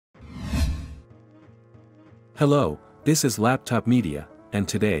Hello, this is Laptop Media, and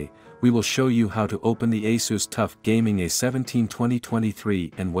today, we will show you how to open the ASUS TUF Gaming A17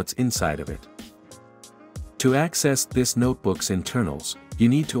 2023 and what's inside of it. To access this notebook's internals, you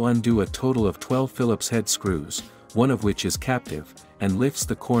need to undo a total of 12 Phillips head screws, one of which is captive, and lifts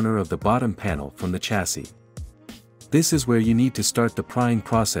the corner of the bottom panel from the chassis. This is where you need to start the prying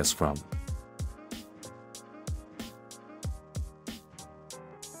process from.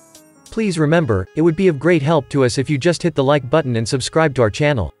 Please remember, it would be of great help to us if you just hit the like button and subscribe to our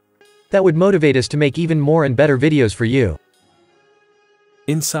channel. That would motivate us to make even more and better videos for you.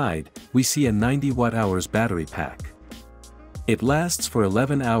 Inside, we see a 90 watt-hours battery pack. It lasts for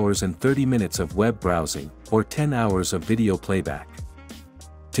 11 hours and 30 minutes of web browsing, or 10 hours of video playback.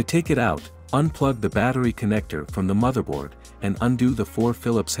 To take it out, unplug the battery connector from the motherboard, and undo the 4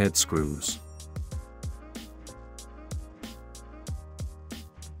 Phillips head screws.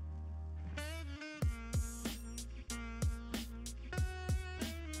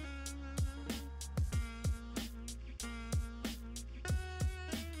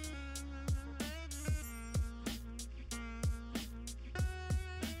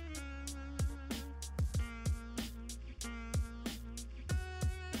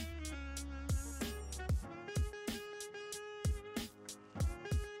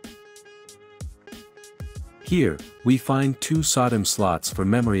 Here, we find 2 SODIMM slots for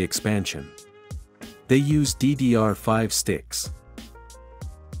memory expansion. They use DDR5 sticks.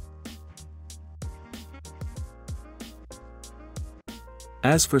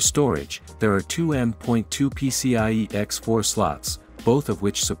 As for storage, there are 2 M.2 PCIe X4 slots, both of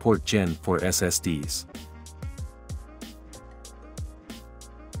which support Gen 4 SSDs.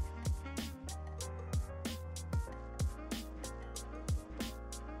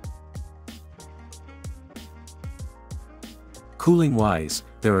 Cooling-wise,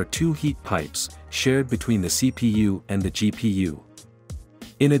 there are 2 heat pipes, shared between the CPU and the GPU.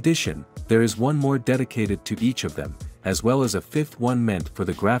 In addition, there is one more dedicated to each of them, as well as a 5th one meant for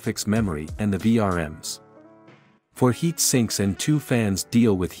the graphics memory and the VRMs. For heat sinks and 2 fans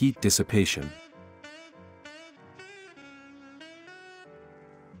deal with heat dissipation.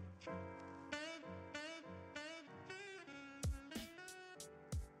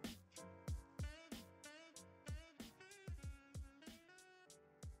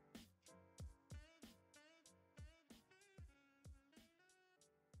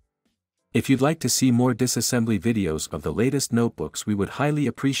 If you'd like to see more disassembly videos of the latest notebooks, we would highly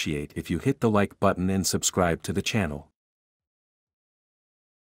appreciate if you hit the like button and subscribe to the channel.